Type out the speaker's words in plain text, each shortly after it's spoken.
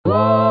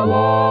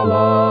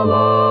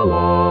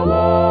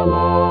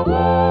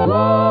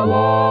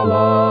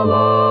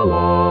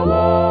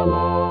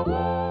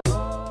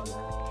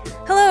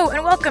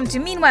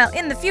Meanwhile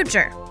in the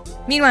Future.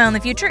 Meanwhile in the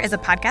Future is a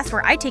podcast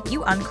where I take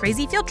you on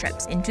crazy field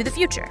trips into the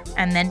future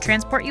and then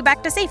transport you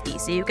back to safety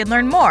so you can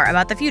learn more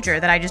about the future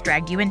that I just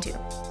dragged you into.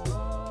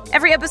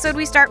 Every episode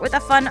we start with a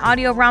fun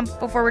audio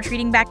romp before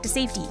retreating back to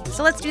safety,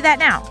 so let's do that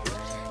now.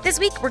 This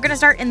week we're going to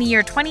start in the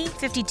year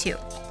 2052.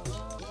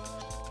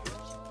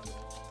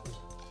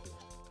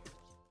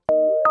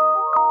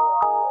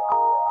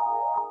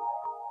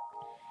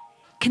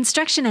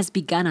 Construction has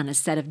begun on a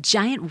set of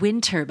giant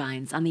wind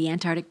turbines on the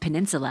Antarctic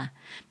Peninsula,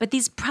 but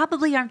these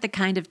probably aren't the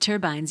kind of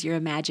turbines you're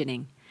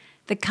imagining.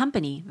 The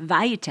company,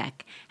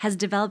 Valutek, has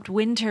developed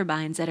wind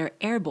turbines that are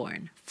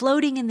airborne,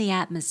 floating in the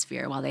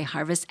atmosphere while they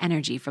harvest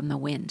energy from the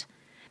wind.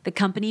 The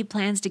company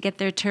plans to get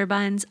their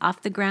turbines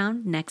off the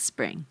ground next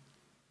spring.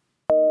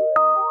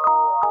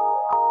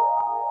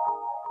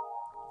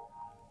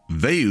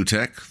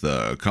 Valutek,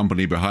 the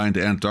company behind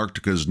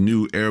Antarctica's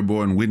new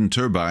airborne wind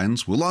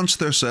turbines, will launch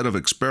their set of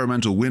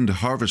experimental wind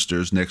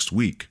harvesters next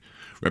week.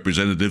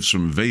 Representatives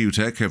from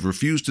Valutek have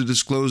refused to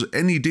disclose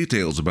any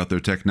details about their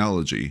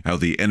technology, how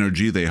the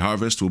energy they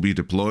harvest will be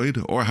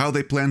deployed, or how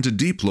they plan to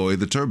deploy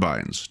the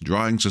turbines,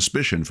 drawing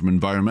suspicion from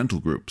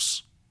environmental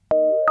groups.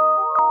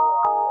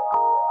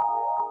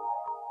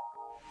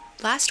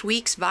 Last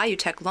week's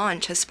Valutek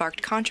launch has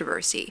sparked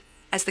controversy,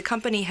 as the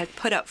company had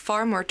put up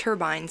far more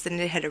turbines than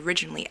it had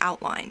originally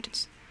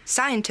outlined.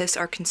 Scientists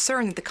are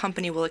concerned that the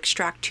company will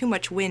extract too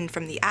much wind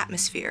from the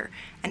atmosphere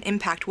and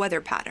impact weather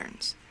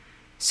patterns.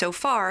 So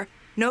far,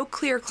 no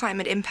clear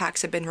climate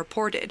impacts have been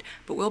reported,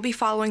 but we'll be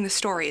following the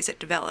story as it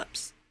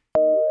develops.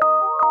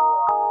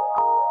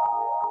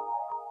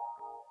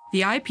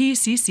 The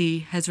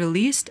IPCC has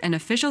released an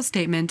official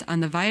statement on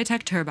the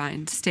Valutek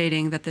turbines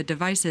stating that the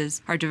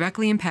devices are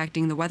directly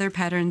impacting the weather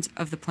patterns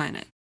of the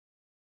planet.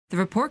 The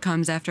report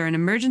comes after an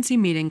emergency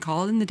meeting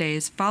called in the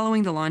days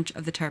following the launch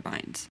of the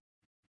turbines.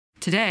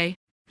 Today,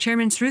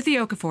 Chairman Shruti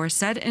Okafor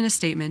said in a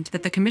statement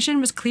that the Commission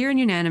was clear and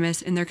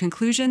unanimous in their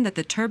conclusion that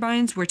the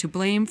turbines were to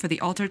blame for the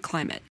altered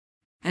climate,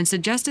 and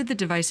suggested the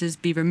devices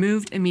be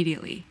removed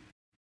immediately.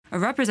 A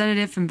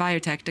representative from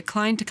Valutek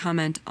declined to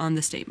comment on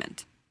the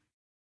statement.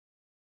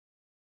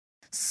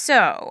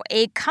 So,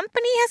 a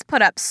company has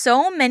put up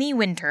so many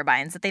wind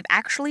turbines that they've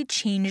actually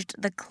changed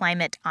the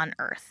climate on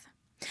Earth.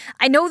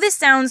 I know this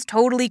sounds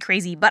totally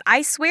crazy, but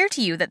I swear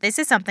to you that this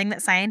is something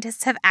that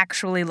scientists have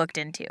actually looked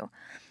into.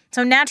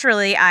 So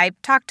naturally, I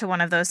talked to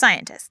one of those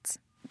scientists.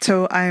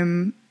 So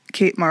I'm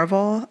Kate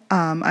Marvel.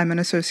 I'm an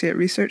associate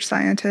research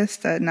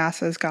scientist at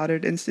NASA's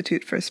Goddard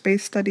Institute for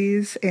Space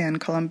Studies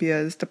and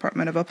Columbia's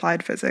Department of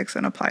Applied Physics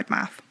and Applied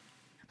Math.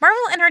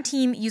 Marvel and her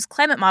team use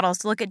climate models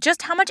to look at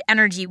just how much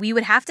energy we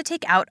would have to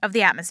take out of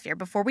the atmosphere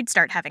before we'd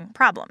start having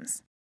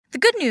problems. The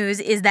good news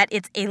is that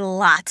it's a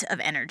lot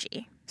of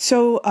energy.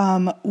 So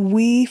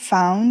we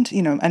found,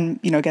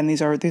 again,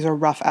 these are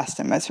rough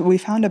estimates. We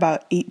found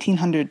about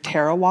 1,800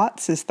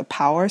 terawatts is the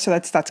power. So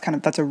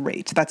that's a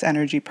rate. That's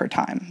energy per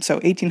time. So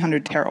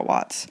 1,800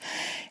 terawatts.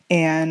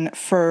 And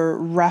for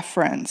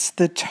reference,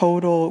 the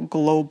total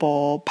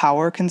global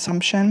power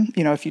consumption,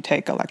 if you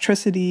take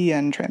electricity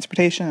and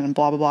transportation and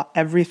blah, blah, blah,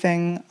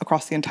 everything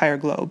across the entire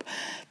globe,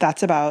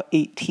 that's about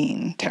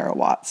 18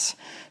 terawatts.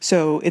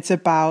 So it's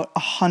about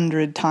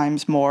 100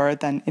 times more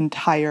than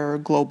entire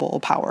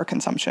global power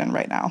consumption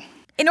right now.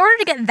 In order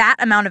to get that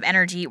amount of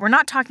energy, we're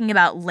not talking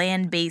about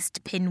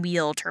land-based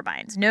pinwheel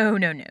turbines. No.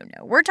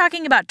 We're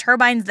talking about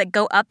turbines that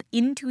go up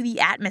into the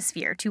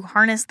atmosphere to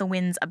harness the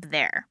winds up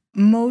there.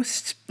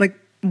 Most,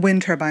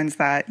 wind turbines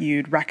that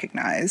you'd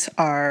recognize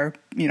are,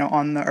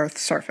 on the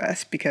Earth's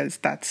surface because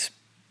that's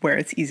where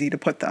it's easy to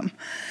put them.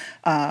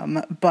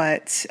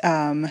 But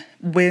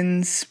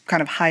winds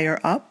kind of higher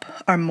up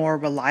are more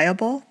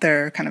reliable.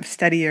 They're kind of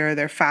steadier,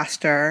 they're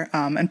faster,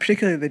 and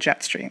particularly the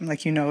jet stream.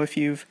 If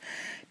you've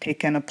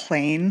taken a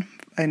plane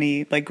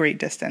any great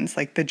distance,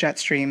 the jet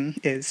stream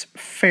is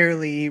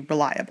fairly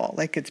reliable.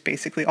 It's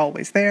basically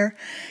always there,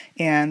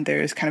 and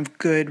there's kind of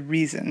good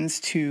reasons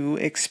to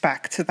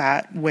expect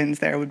that winds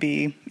there would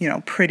be,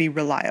 pretty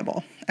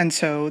reliable. And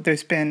so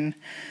there's been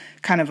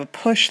kind of a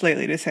push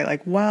lately to say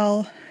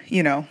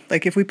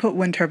if we put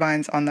wind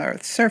turbines on the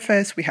Earth's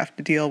surface, we have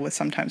to deal with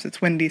sometimes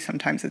it's windy,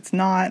 sometimes it's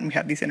not, and we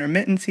have these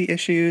intermittency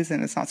issues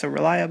and it's not so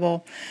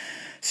reliable.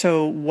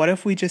 So what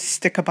if we just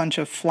stick a bunch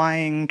of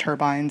flying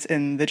turbines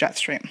in the jet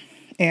stream?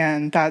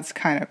 And that's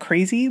kind of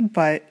crazy,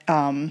 but,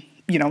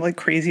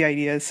 crazy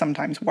ideas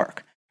sometimes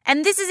work.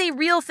 And this is a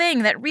real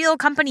thing that real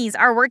companies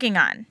are working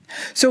on.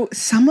 So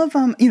some of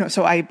them,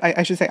 so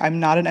I should say I'm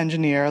not an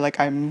engineer.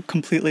 I'm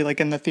completely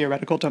in the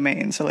theoretical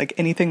domain. So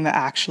anything that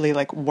actually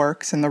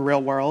works in the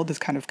real world is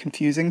kind of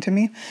confusing to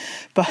me.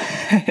 But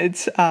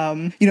it's,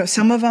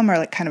 some of them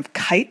are kind of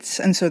kites.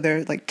 And so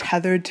they're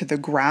tethered to the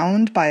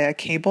ground by a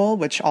cable,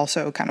 which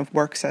also kind of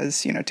works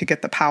as, to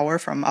get the power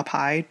from up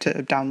high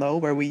to down low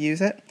where we use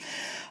it.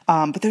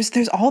 But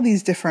there's all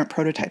these different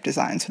prototype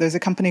designs. So there's a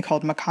company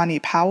called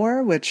Makani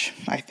Power, which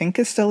I think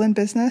is still in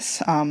business.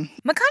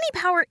 Makani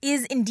Power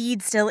is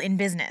indeed still in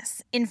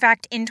business. In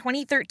fact, in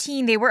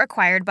 2013, they were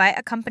acquired by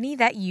a company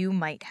that you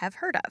might have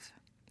heard of.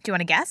 Do you want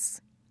to guess?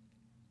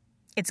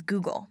 It's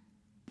Google.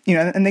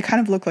 And they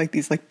kind of look like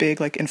these like big,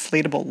 like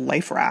inflatable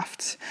life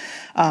rafts.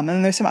 And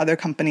then there's some other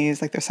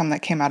companies, like there's some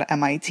that came out of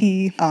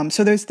MIT.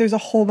 So there's a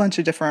whole bunch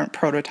of different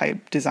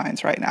prototype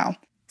designs right now.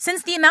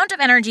 Since the amount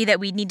of energy that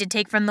we'd need to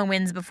take from the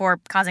winds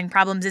before causing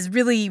problems is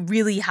really,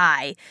 really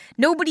high,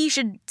 nobody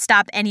should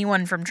stop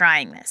anyone from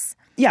trying this.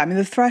 Yeah, I mean,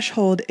 the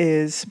threshold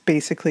is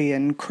basically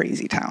in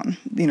crazy town.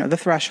 The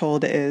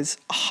threshold is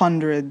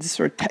hundreds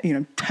or,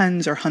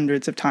 tens or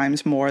hundreds of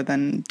times more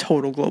than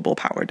total global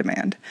power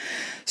demand.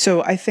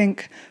 So I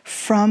think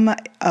from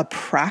a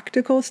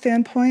practical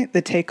standpoint,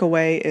 the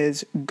takeaway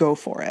is go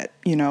for it.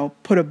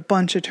 Put a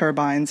bunch of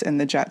turbines in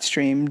the jet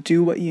stream,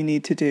 do what you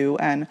need to do,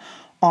 and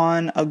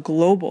on a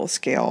global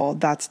scale,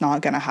 that's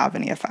not going to have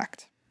any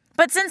effect.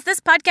 But since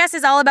this podcast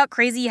is all about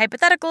crazy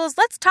hypotheticals,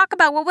 let's talk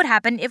about what would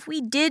happen if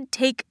we did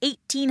take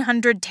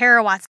 1,800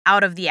 terawatts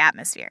out of the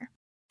atmosphere.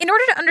 In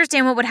order to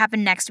understand what would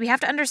happen next, we have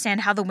to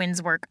understand how the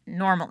winds work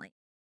normally.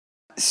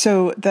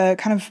 So the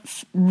kind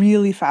of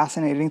really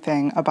fascinating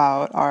thing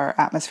about our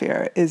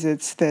atmosphere is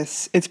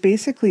it's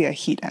basically a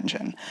heat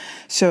engine.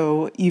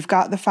 So you've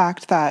got the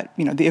fact that,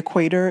 the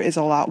equator is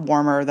a lot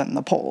warmer than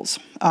the poles,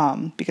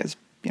 because,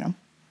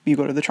 you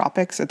go to the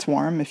tropics, it's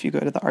warm. If you go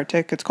to the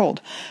Arctic, it's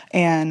cold.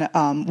 And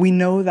we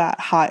know that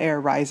hot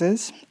air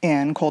rises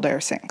and cold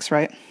air sinks,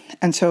 right?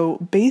 And so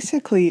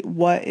basically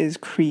what is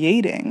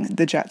creating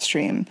the jet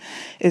stream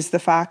is the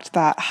fact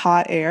that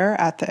hot air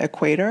at the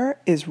equator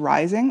is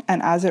rising.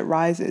 And as it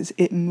rises,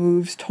 it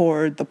moves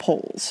toward the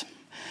poles.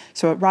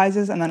 So it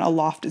rises and then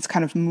aloft, it's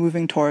kind of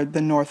moving toward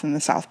the North and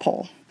the South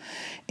Pole.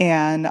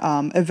 And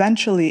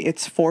eventually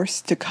it's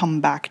forced to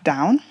come back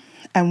down.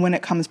 And when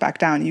it comes back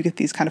down, you get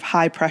these kind of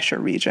high pressure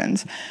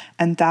regions.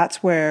 And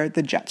that's where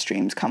the jet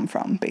streams come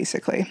from,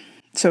 basically.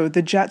 So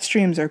the jet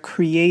streams are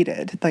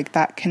created, like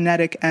that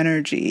kinetic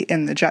energy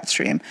in the jet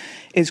stream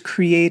is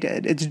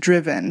created, it's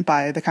driven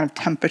by the kind of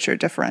temperature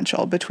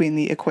differential between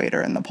the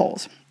equator and the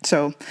poles.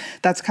 So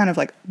that's kind of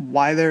like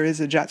why there is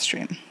a jet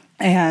stream.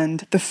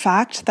 And the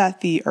fact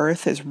that the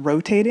Earth is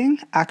rotating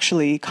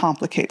actually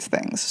complicates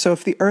things. So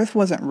if the Earth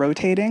wasn't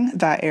rotating,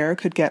 that air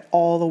could get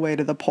all the way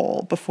to the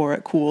pole before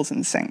it cools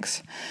and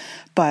sinks.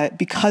 But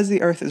because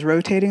the Earth is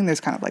rotating, there's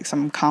kind of like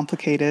some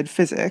complicated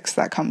physics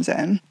that comes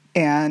in.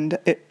 And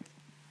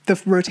the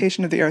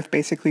rotation of the Earth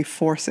basically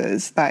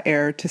forces that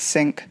air to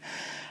sink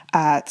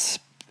at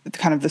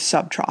kind of the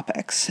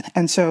subtropics.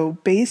 And so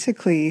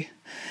basically,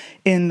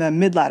 in the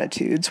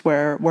mid-latitudes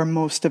where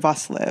most of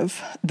us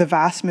live, the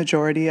vast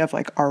majority of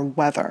like our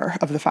weather,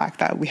 of the fact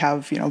that we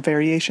have,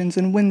 variations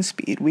in wind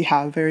speed, we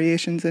have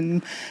variations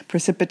in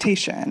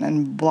precipitation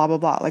and blah, blah,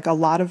 blah. Like a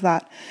lot of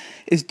that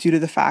is due to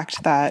the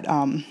fact that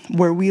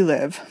where we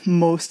live,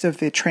 most of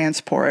the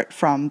transport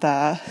from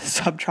the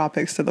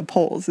subtropics to the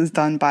poles is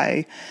done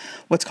by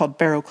what's called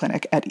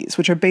baroclinic eddies,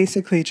 which are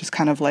basically just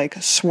kind of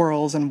like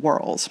swirls and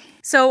whirls.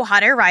 So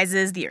hot air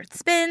rises, the Earth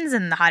spins,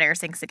 and the hot air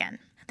sinks again.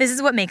 This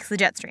is what makes the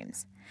jet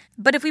streams.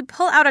 But if we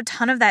pull out a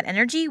ton of that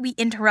energy, we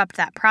interrupt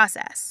that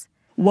process.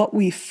 What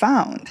we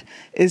found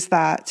is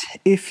that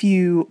if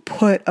you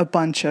put a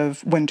bunch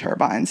of wind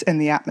turbines in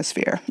the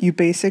atmosphere, you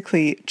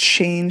basically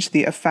change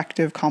the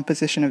effective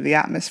composition of the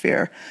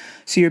atmosphere.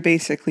 So you're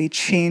basically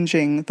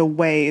changing the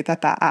way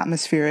that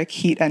atmospheric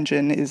heat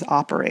engine is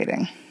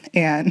operating.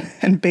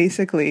 And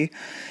basically,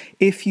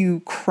 if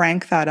you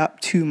crank that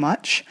up too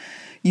much,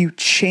 you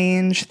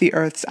change the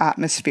Earth's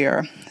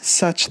atmosphere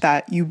such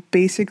that you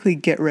basically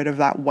get rid of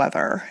that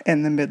weather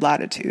in the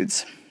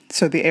mid-latitudes.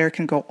 So the air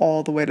can go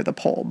all the way to the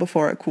pole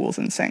before it cools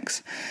and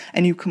sinks.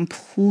 And you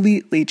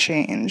completely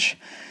change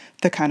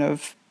the kind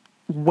of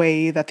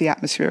way that the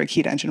atmospheric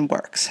heat engine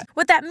works.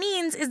 What that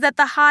means is that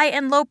the high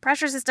and low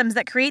pressure systems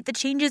that create the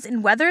changes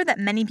in weather that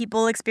many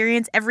people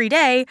experience every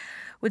day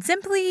would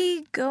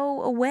simply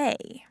go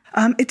away.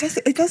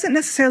 It doesn't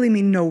necessarily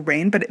mean no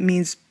rain, but it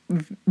means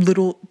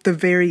the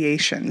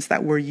variations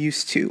that we're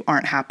used to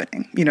aren't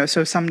happening.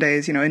 So some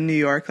days, in New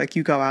York, like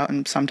you go out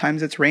and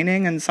sometimes it's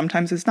raining and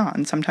sometimes it's not.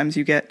 And sometimes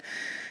you get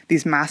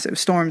these massive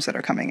storms that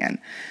are coming in.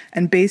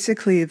 And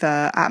basically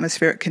the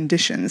atmospheric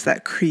conditions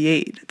that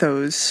create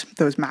those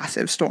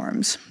massive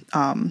storms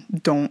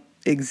don't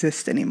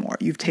exist anymore.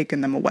 You've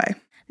taken them away.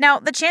 Now,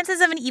 the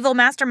chances of an evil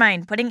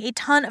mastermind putting a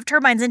ton of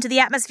turbines into the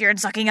atmosphere and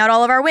sucking out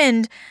all of our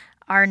wind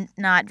are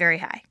not very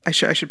high. I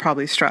should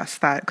probably stress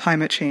that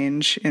climate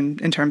change in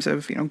terms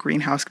of,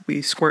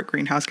 we squirt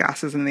greenhouse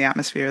gases in the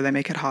atmosphere, they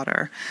make it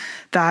hotter.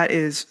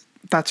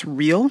 That's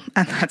real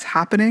and that's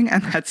happening,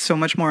 and that's so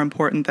much more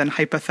important than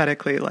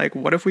hypothetically, like,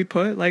 what if we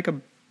put like a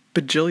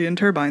bajillion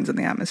turbines in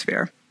the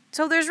atmosphere?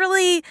 So there's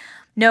really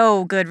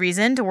no good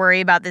reason to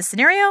worry about this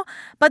scenario,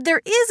 but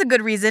there is a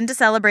good reason to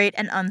celebrate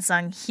an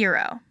unsung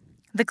hero,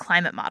 the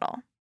climate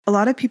model. A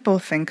lot of people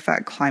think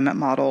that climate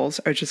models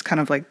are just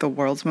kind of like the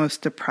world's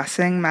most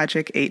depressing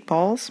magic 8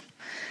 balls.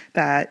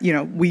 That,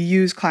 we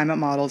use climate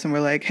models and we're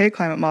like, hey,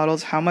 climate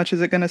models, how much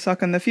is it going to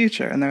suck in the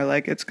future? And they're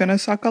like, it's going to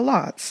suck a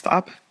lot.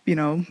 Stop,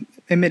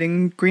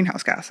 emitting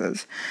greenhouse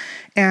gases.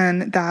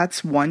 And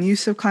that's one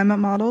use of climate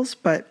models.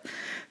 But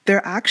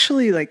they're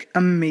actually like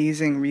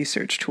amazing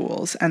research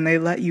tools, and they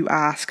let you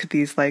ask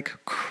these like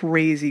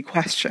crazy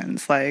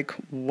questions like,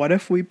 what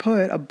if we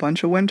put a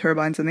bunch of wind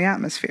turbines in the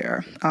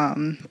atmosphere?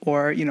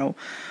 Or,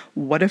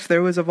 what if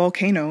there was a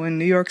volcano in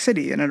New York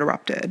City and it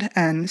erupted?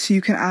 And so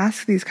you can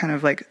ask these kind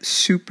of like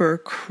super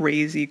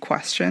crazy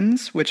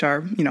questions, which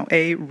are,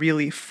 A,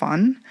 really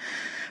fun,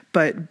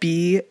 but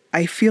B,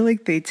 I feel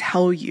like they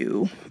tell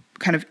you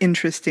kind of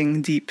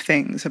interesting, deep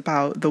things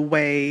about the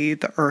way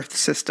the Earth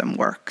system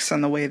works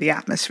and the way the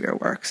atmosphere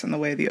works and the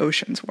way the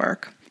oceans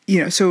work.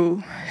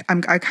 So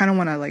I kind of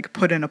want to like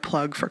put in a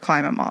plug for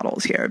climate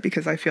models here,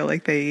 because I feel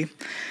like they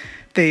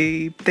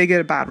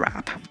get a bad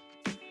rap.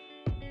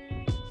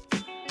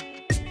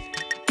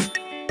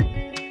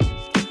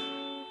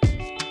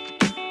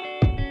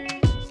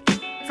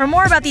 For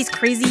more about these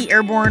crazy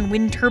airborne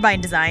wind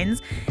turbine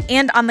designs,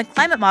 and on the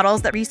climate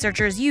models that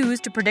researchers use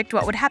to predict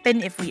what would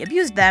happen if we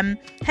abused them,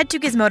 head to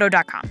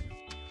Gizmodo.com.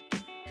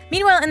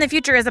 Meanwhile in the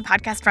Future is a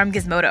podcast from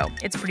Gizmodo.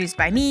 It's produced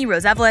by me,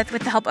 Rose Eveleth,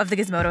 with the help of the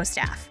Gizmodo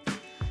staff.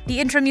 The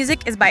intro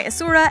music is by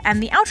Asura,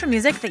 and the outro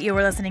music that you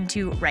are listening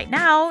to right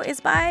now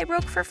is by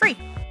Broke for Free.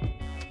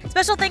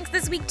 Special thanks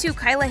this week to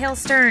Kyla Hale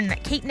Stern,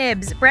 Kate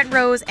Nibbs, Brent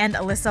Rose, and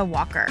Alyssa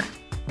Walker.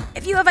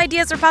 If you have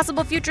ideas for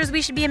possible futures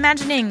we should be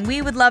imagining,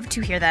 we would love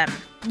to hear them.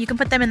 You can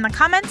put them in the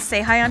comments,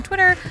 say hi on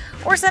Twitter,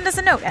 or send us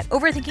a note at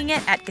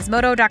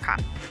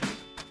overthinkingit@gizmodo.com.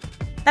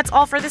 That's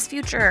all for this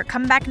future.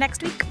 Come back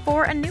next week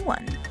for a new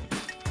one.